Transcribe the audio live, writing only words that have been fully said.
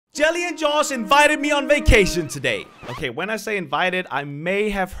Jelly and Josh invited me on vacation today. Okay, when I say invited, I may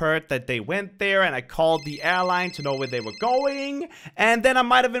have heard that they went there and I called the airline to know where they were going. And then I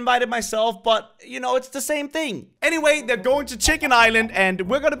might have invited myself, but you know, it's the same thing. Anyway, they're going to Chicken Island and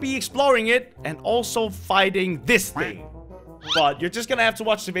we're gonna be exploring it and also fighting this thing. But you're just gonna have to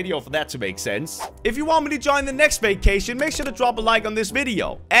watch the video for that to make sense. If you want me to join the next vacation, make sure to drop a like on this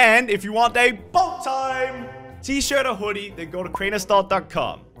video. And if you want a boat time t-shirt or hoodie, then go to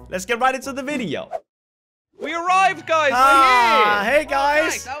crainerstore.com. Let's get right into the video. We arrived, guys. We're here. Hey,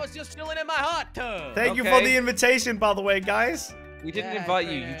 guys. I was just chilling in my hot tub. Thank you for the invitation, by the way, guys. We didn't invite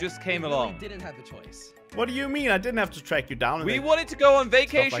you. You just came along. We didn't have the choice. What do you mean? I didn't have to track you down. We wanted to go on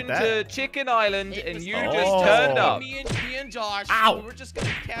vacation to Chicken Island, and you just turned up. Me and Josh. Ow. We were just gonna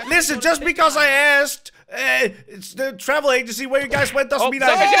listen, just because I asked, it's the travel agency where you guys went doesn't mean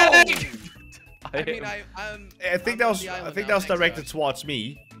I think that was directed towards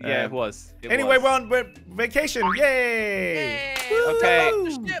me. Yeah, it was. Anyway, we're on vacation. Yay! Okay.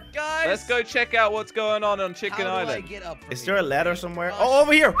 Ship, guys. Let's go check out what's going on Chicken Island. Is there a ladder somewhere? Oh,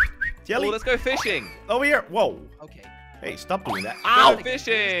 over here. Jelly. Oh, let's go fishing. Over here. Whoa. Okay. Hey, stop doing that. Ow! Go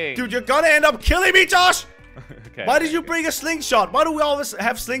fishing. Dude, you're gonna end up killing me, Josh. Okay. Why did you bring a slingshot? Why do we always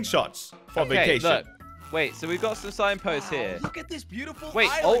have slingshots for vacation? Look. Wait, so we've got some signposts here. Look at this beautiful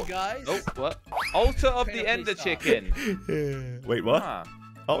island, guys. Oh, what? Altar of the Ender Chicken. Wait, what? Huh.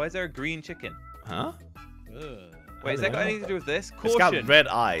 Oh. Why is there a green chicken? Huh? Wait, has that got anything to do with this? Caution. It's got red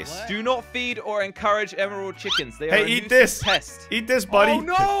eyes. What? Do not feed or encourage emerald chickens. They are Hey, eat this. Pest. Eat this, buddy. Oh,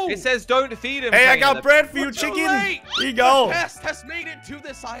 no. It says don't feed them. Hey, I got bread for you, chicken. Here you go. The pest has made it to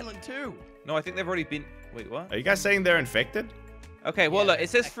this island, too. No, I think they've already been... Wait, what? Are you guys saying they're infected? Okay, well, look, it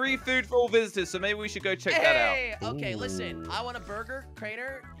says free food for all visitors, so maybe we should go check that out. Okay, listen. I want a burger.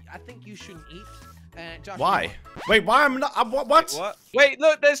 Crainer, I think you shouldn't eat. And Josh, Why? Wait, why am I not? What? What? Wait,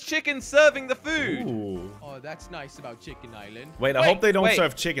 look, there's chickens serving the food. Ooh. Oh, that's nice about Chicken Island. Wait, I hope they don't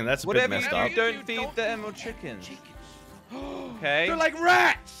serve chicken. That's a bit Whatever messed you up. do, don't feed the emerald chickens. Okay. They're like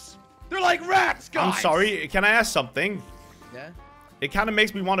rats. They're like rats, guys. I'm sorry. Can I ask something? Yeah? It kind of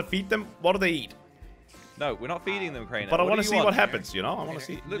makes me want to feed them. What do they eat? No, we're not feeding them, Crainer. But I want to see what happens, you know? I want to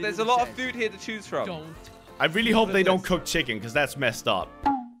see. Look, there's a lot of food here to choose from. Don't. I really hope they don't cook chicken, because that's messed up.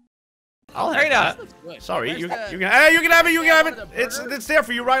 I'll have Crainer! that. Sorry, you can have it, you can have it. It's there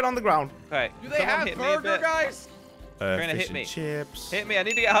for you right on the ground. Okay. Do they have burger, guys? Crainer, Fish hit me. and chips. Hit me, I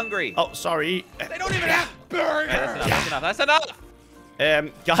need to get hungry. Oh, sorry. They don't even have burger. Okay, that's enough, that's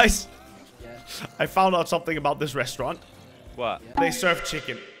enough. Guys, Yeah. I found out something about this restaurant. What? They serve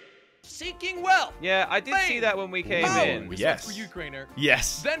chicken. Seeking wealth. Yeah, I did see that when we came in. Yes. For you, Crainer.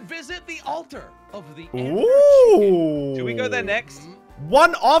 Yes. Then visit the altar of the Ooh. Should we go there next?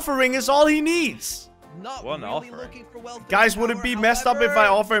 One offering is all he needs. Not One really offering. looking for wealth. Guys, would it be messed up if I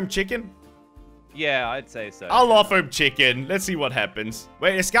offer him chicken? Yeah, I'd say so. I'll offer him chicken. Let's see what happens.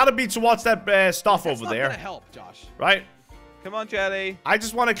 Wait, it's got to be towards that stuff over there. That's not gonna help, Josh. Right? Come on, Jelly. I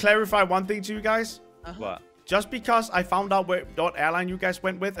just want to clarify one thing to you guys. What? Just because I found out what airline you guys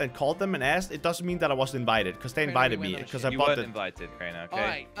went with and called them and asked, it doesn't mean that I was invited. Because they invited me. Because I You bought weren't the... invited, Crainer, okay? All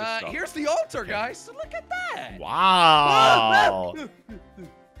right, Good stuff. here's the altar, guys. So look at that. Wow.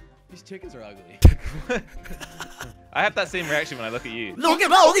 These chickens are ugly. I have that same reaction when I look at you. Look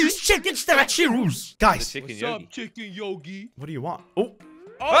at all these chicken statues. Guys, Chicken What's yogi. up, Chicken Yogi? what do you want? Oh, do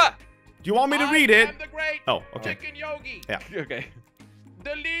Ah! you want me to read it? I'm the great Oh, okay. Chicken Yogi. Yeah. Okay.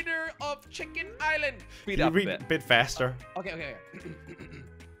 The leader of Chicken Island. Speed Can you up read a it a bit. bit faster? Okay.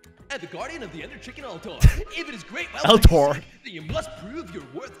 And the guardian of the Ender Chicken Altar. If it is great wealth Altor. then you must prove your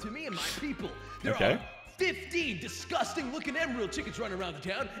worth to me and my people. There Okay. are 15 disgusting-looking emerald chickens running around the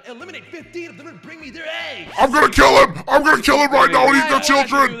town. Eliminate 15 of them and bring me their eggs. I'm gonna kill him! I'm gonna kill him right now and eat the I wanted to do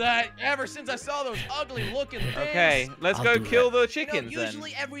children! that ever since I saw those ugly-looking things. Okay, let's I'll go do kill that. the chickens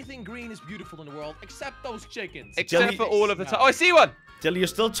Usually then. everything green is beautiful in the world, except those chickens. Except Jelly- for all of the time. Oh, I see one! Jelly, you're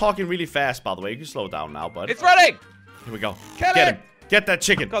still talking really fast, by the way. You can slow down now, bud. It's running! Here we go. Kill Get it! him. Get that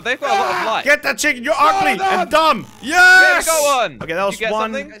chicken. God, they've got a lot of life. Get that chicken. You're ugly them. and dumb. Yeah, Yes. we got one. Okay, that was Did you get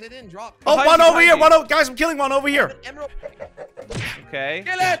one. something? Guys, I didn't drop. Oh, Behind one you, over behind here. you. One over. Guys, I'm killing one over here. Emerald. Okay.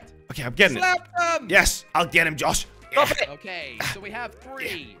 Kill it! Okay, I'm getting it. Slap them! Yes, I'll get him, Josh. Stop it! Okay, so we have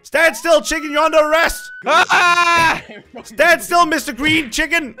 3. Stand still, chicken. You're under arrest. Ah! Stand still, Mr. Green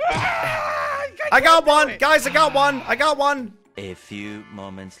Chicken. I got one. Guys, I got one. I got one. A few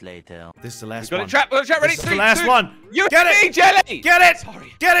moments later. This is the last Got one. it trapped. Got it trapped. Ready? This is the 3, last 2. one. You Get me, it. Jelly. Get it.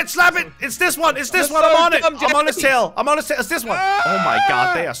 Sorry. Get it. Slap it. It's this one. It's this You're one. I'm so on it. dumb, I'm on his Jelly. tail. I'm on his tail. It's this one. Oh my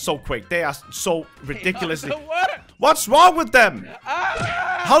god, they are so quick. They are so ridiculously. What? What's wrong with them?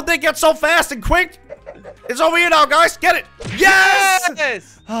 How'd they get so fast and quick? It's over here now, guys. Get it. Yes!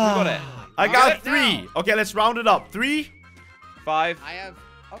 Yes! We got it. I got Got it 3. Okay, let's round it up. 3. 5.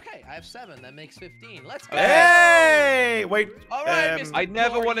 I have 7. That makes 15. Let's go. Hey! Wait. All right, Mr. I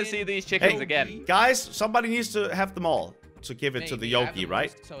never want to Florian. see these chickens Hey. again. Guys, somebody needs to have them all to give it to the Maybe. I Yogi, haven't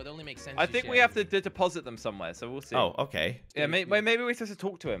right? used- So it only makes sense. I to think we share. have to deposit them somewhere, so we'll see. Oh, okay. Yeah, maybe we have to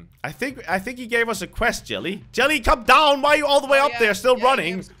talk to him. I think he gave us a quest, Jelly. Jelly, come down. Why are you all the way Oh, up yeah. there, still Yeah,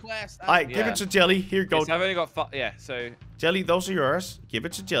 running? give us a quest. Alright, give Yeah. it to Jelly. Here you go. Yes, I've only got 5. Yeah, so Jelly, those are yours. Give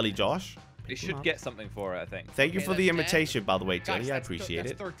it to Jelly, Josh. we should get something for it, I think. Thank you Okay, for the that's 10. invitation, by the way, Guys, Jelly. I that's appreciate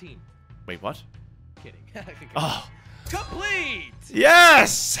that's it. 13. Wait, what? Kidding. Oh, Complete.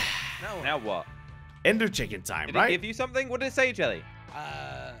 yes! Now what? Ender chicken time, Did he right? give you something? What did it say, Jelly?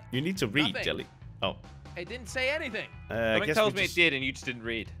 You need to read, Nothing. Jelly. Oh, It didn't say anything. I Something guess tells we me just... it did, and you just didn't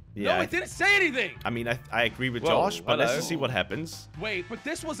read. Yeah, No, it didn't say anything. I mean, I agree with Whoa, Josh, but let's hello. just see what happens. Wait, but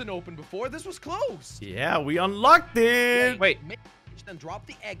this wasn't open before. This was closed. Yeah, we unlocked it. Wait. Then drop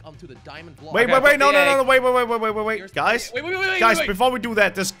the egg onto the diamond block. Wait, Okay, wait, wait, no, put the no, no, egg. wait, guys. Wait, Guys, wait. before we do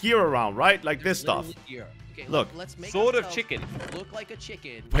that, there's gear around, right? Like this stuff. Here. Okay, Look. let's make Sword of ourselves chicken. look like a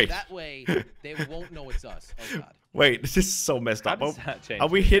chicken. Wait. That way, they won't know it's us. Oh God. Wait, this is so messed How up. does that change? Are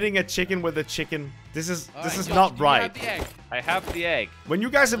we hitting a chicken with a chicken? This is All this right, is Josh, not do you have right. the egg? I have the egg. When you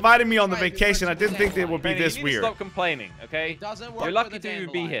guys invited me on the try it. vacation, I didn't think it would be Crainer, this you need to weird. stop complaining, okay? It doesn't work You're with lucky the to even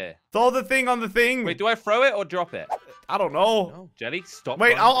be dandelion. here. Throw the thing on the thing. Wait, do I throw it or drop it? I don't know. No. Jelly, stop.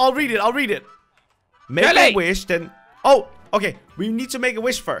 Wait, trying- I'll read it. I'll read it. Make a Jelly! wish, then. Oh, okay. We need to make a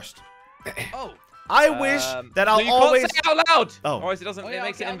wish first. Oh. I wish that I'll no, you always. Can't say it out loud. Oh. Otherwise it doesn't. Oh, it yeah,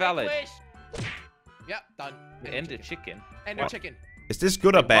 makes okay, it I'll make a invalid. wish. Yep, done. End of chicken. Ender chicken. Is this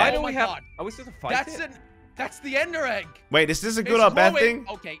good or Why bad? do Oh we my have? God. Are we supposed to fight That's it? That's the ender egg. Wait, is this a good It's or bad growing.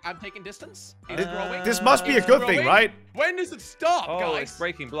 thing? Okay, I'm taking distance. It's growing. This must be a It's good thing, growing. right? When does it stop, Oh, guys? it's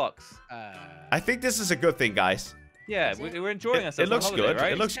breaking blocks. I think this is a good thing, guys. Yeah, Is it? we're enjoying It ourselves. looks on holiday, good.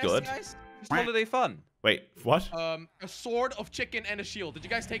 Right? It looks Yes, good. guys? Just holiday fun. Wait, what? A sword of chicken and a shield. Did you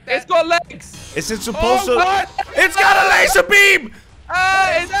guys take that? It's got legs. Is it supposed to? what? It's got a laser beam!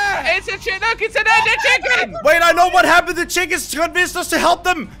 It's a chicken. Look, it's an ender chicken. Wait, I know what happened. The chickens convinced us to help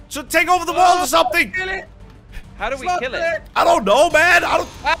them to take over the world or something. How do we kill it? I don't know, man. I don't.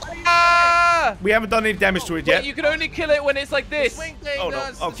 Ah! We haven't done any damage to it Wait, yet. you can only kill it when it's like The this. swing thing Oh no.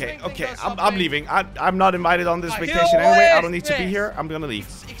 does- the Okay, swing thing okay. does I'm something. leaving. I'm not invited on this I vacation feel anyway. I this, don't need to be this. here. I'm gonna leave.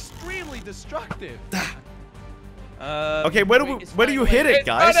 It's extremely destructive. Okay, where do you hit it, It's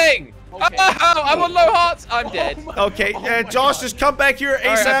guys? running. Okay. Oh, I'm on low hearts. I'm dead. Okay, Josh, just come back here All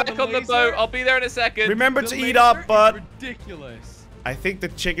right, I'm ASAP. back on the boat. I'll be there in a second. Remember The to eat laser up, is but ridiculous. I think the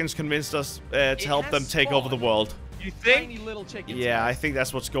chickens convinced us to help has them take over the spawned. world. You Tiny think? little chickens. Yeah, I guys. think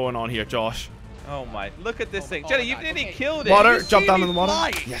that's what's going on here, Josh. Oh my! Look at this thing, oh Jelly. my You God, nearly okay. killed it. Water, you jump see down me in the water.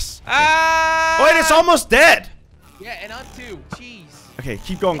 flying? Yes. Ah! Wait, it's almost dead. Yeah, and I'm too. Jeez. Okay,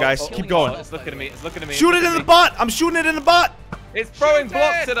 keep going, guys. Oh, Keep oh, going. It's looking at me. It's looking at me. Shoot it's it in the looking at me. butt. I'm shooting it in the butt. It's throwing Shoot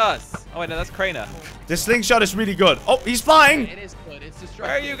blocks it. at us. Oh wait, no, that's Crainer. This slingshot is really good. Oh, he's flying. It is good. It's destructive.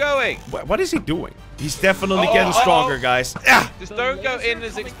 Where are you going? What is he doing? He's definitely Oh, getting oh, stronger, oh. guys. Yeah. Just The don't go laser in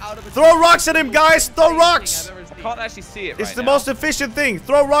as. coming out of its Throw rocks at him, guys. Throw rocks. I've ever seen. Can't actually see it right It's the now. most efficient thing.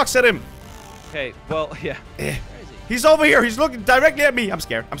 Throw rocks at him. Okay, well, yeah. Eh. Where is he? He's over here. He's looking directly at me. I'm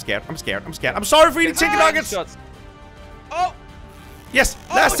scared. I'm scared. I'm scared. I'm scared. I'm sorry for eating chicken nuggets. Shots. Oh, Yes.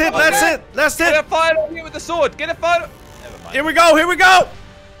 That's it. okay. That's it. That's Get a it. fire on you with the sword. Get a fire. Never mind. Here we go. Here we go.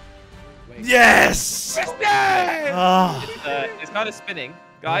 wait. Yes. Yeah. Ah. It's kind of spinning, Oh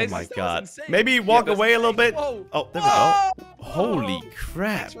guys. my was God. insane. Maybe walk but- away a little bit. Whoa. Oh, there we Whoa. go. Holy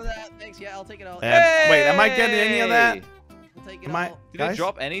crap. Thanks for that. Thanks. Yeah, I'll take it all. Wait, am I getting any of that? Hey! I'll take it Am I, all. Did it guys?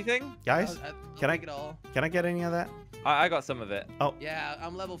 drop anything? Guys, I'll can I- take it all. can I get any of that? I got some of it. Yeah,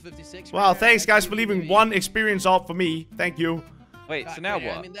 I'm level 56. Wow, right there. thanks guys That's for easy leaving to one beat. experience off for me. Thank you. Wait, so now Yeah,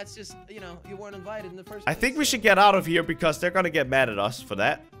 what? I mean, that's just, you weren't invited in the first I place. think we so- should get out of here because they're gonna get mad at us for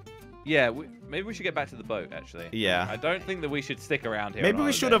that. Yeah, maybe we should get back to the boat, actually. Yeah. I don't think that we should stick around here. Maybe on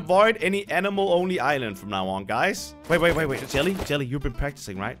we should holiday. avoid any animal-only island from now on, guys. Wait. Jelly, you've been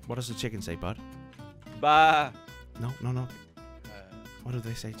practicing, right? What does the chicken say, bud? Bah. No. What do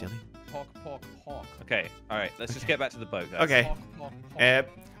they say, Jelly? Hawk. Okay, alright, let's just get back to the boat, guys. Okay. Hawk.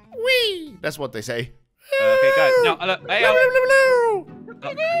 Wee! That's what they say. Okay, guys. No, look, hey, you're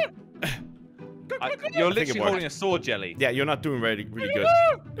I think it literally worked. holding a sword, Jelly. Yeah, you're not doing really good.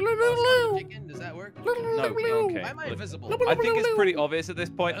 Chicken, does that work? No, okay. Why am I Look, invisible? I think it's pretty obvious at this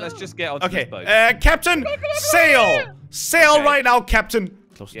point. Let's just get onto Okay, this boat. Captain, sail! Sail Okay. right now, Captain.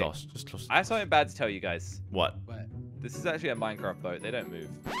 Close the Yeah. doors. Just close. I have something bad to tell you guys. What? What? This is actually a Minecraft boat. They don't move.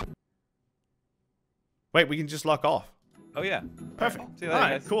 Wait, we can just lock off. Oh, yeah. Perfect. See you All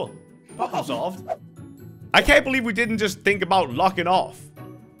later, right, guys. cool. Problem solved. I can't believe we didn't just think about locking off.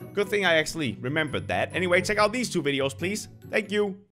 Good thing I actually remembered that. Anyway, check out these 2 videos, please. Thank you.